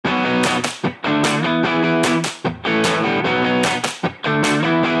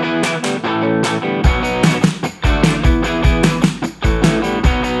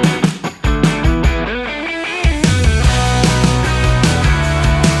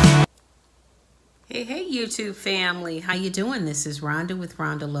Hey YouTube family, how you doing? This is Rhonda with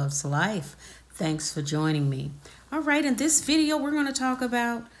Rhonda Loves Life. Thanks for joining me. All right, in this video we're going to talk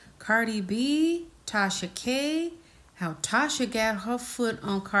about Cardi B, Tasha K, how Tasha got her foot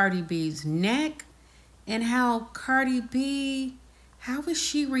on Cardi B's neck, and how Cardi B, how is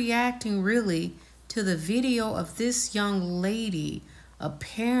she reacting really to the video of this young lady?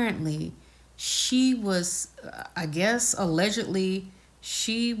 Apparently she was, I guess allegedly,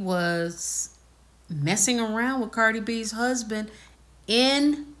 she was messing around with Cardi B's husband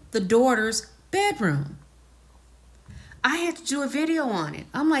in the daughter's bedroom. I had to do a video on it.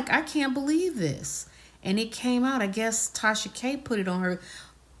 I'm like, I can't believe this. And it came out, I guess Tasha K put it on her.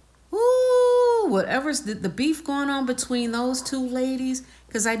 Ooh, whatever's the beef going on between those two ladies.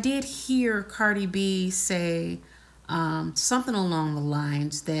 Because I did hear Cardi B say something along the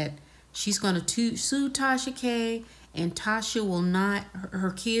lines that she's going to sue Tasha K, and Tasha will not, her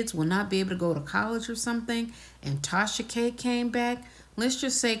kids will not be able to go to college or something. And Tasha K came back. Let's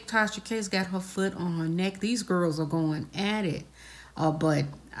just say Tasha K's got her foot on her neck. These girls are going at it. But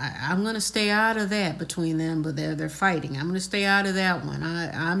I'm going to stay out of that between them, but they're fighting. I'm going to stay out of that one.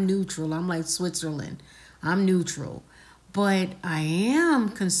 I'm neutral. I'm like Switzerland. I'm neutral. But I am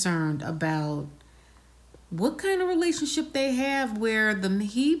concerned about what kind of relationship they have where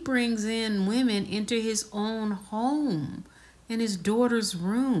he brings in women into his own home, in his daughter's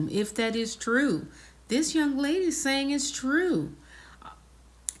room, if that is true. This young lady's saying it's true.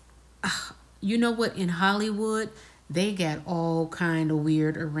 You know what? In Hollywood, they got all kind of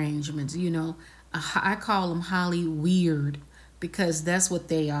weird arrangements. You know, I call them Holly weird because that's what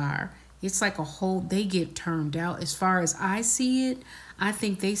they are. It's like a whole, they get turned out. As far as I see it, I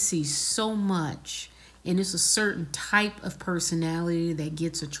think they see so much. And it's a certain type of personality that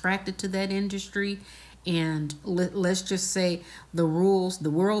gets attracted to that industry. And let's just say the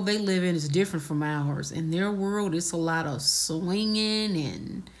world they live in is different from ours. In their world, it's a lot of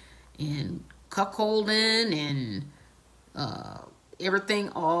swinging and cuckolding and everything,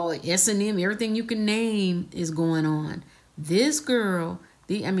 all S&M, everything you can name is going on. This girl,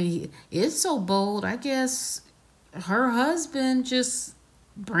 it's so bold. I guess her husband just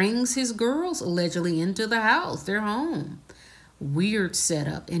brings his girls allegedly into the house, their home. Weird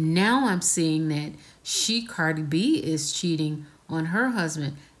setup. And now I'm seeing that Cardi B is cheating on her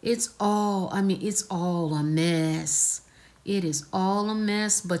husband. It's all a mess. It is all a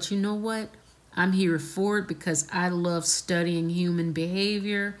mess. But you know what? I'm here for it because I love studying human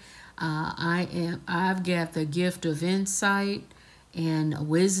behavior. I've got the gift of insight and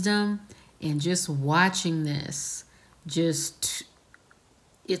wisdom, and just watching this,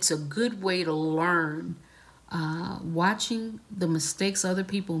 it's a good way to learn. Watching the mistakes other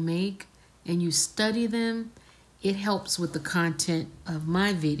people make and you study them, it helps with the content of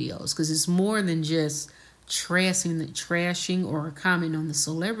my videos because it's more than just trashing or a comment on the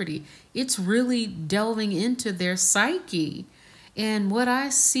celebrity. It's really delving into their psyche. And what I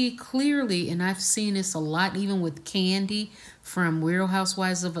see clearly, and I've seen this a lot even with Candy from Real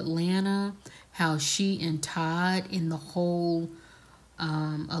Housewives of Atlanta, how she and Todd in the whole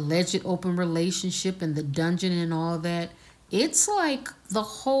alleged open relationship and the dungeon and all that, it's like the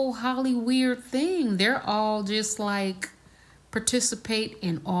whole Holly weird thing. They're all just like participate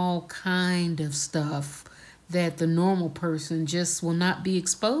in all kind of stuff that the normal person just will not be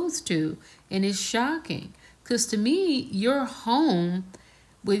exposed to. And it's shocking because to me, your home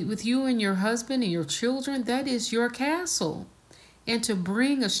with you and your husband and your children, that is your castle. And to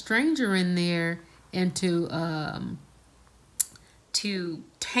bring a stranger in there and to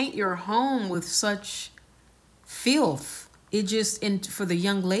taint your home with such filth, and for the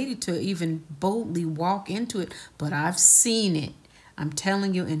young lady to even boldly walk into it. But I've seen it. I'm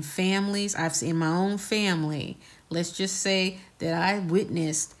telling you, in families, I've seen my own family. Let's just say that I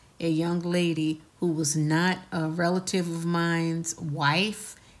witnessed a young lady who was not a relative of mine's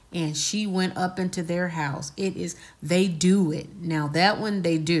wife, and she went up into their house. They do it. Now that one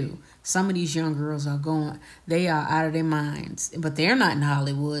they do. Some of these young girls they are out of their minds, but they're not in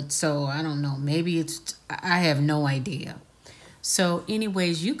Hollywood. So I don't know. Maybe I have no idea. So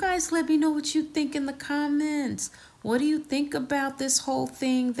anyways, you guys let me know what you think in the comments. What do you think about this whole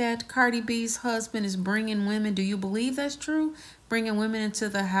thing that Cardi B's husband is bringing women? Do you believe that's true? Bringing women into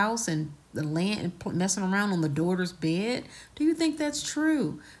the house and the land and messing around on the daughter's bed? Do you think that's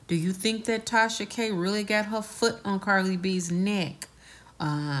true? Do you think that Tasha K really got her foot on Cardi B's neck?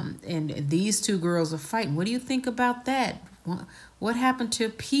 And these two girls are fighting. What do you think about that? What happened to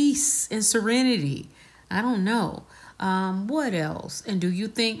peace and serenity? I don't know. What else? And do you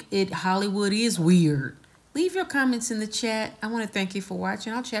think Hollywood is weird? Leave your comments in the chat. I want to thank you for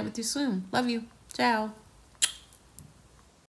watching. I'll chat with you soon. Love you. Ciao.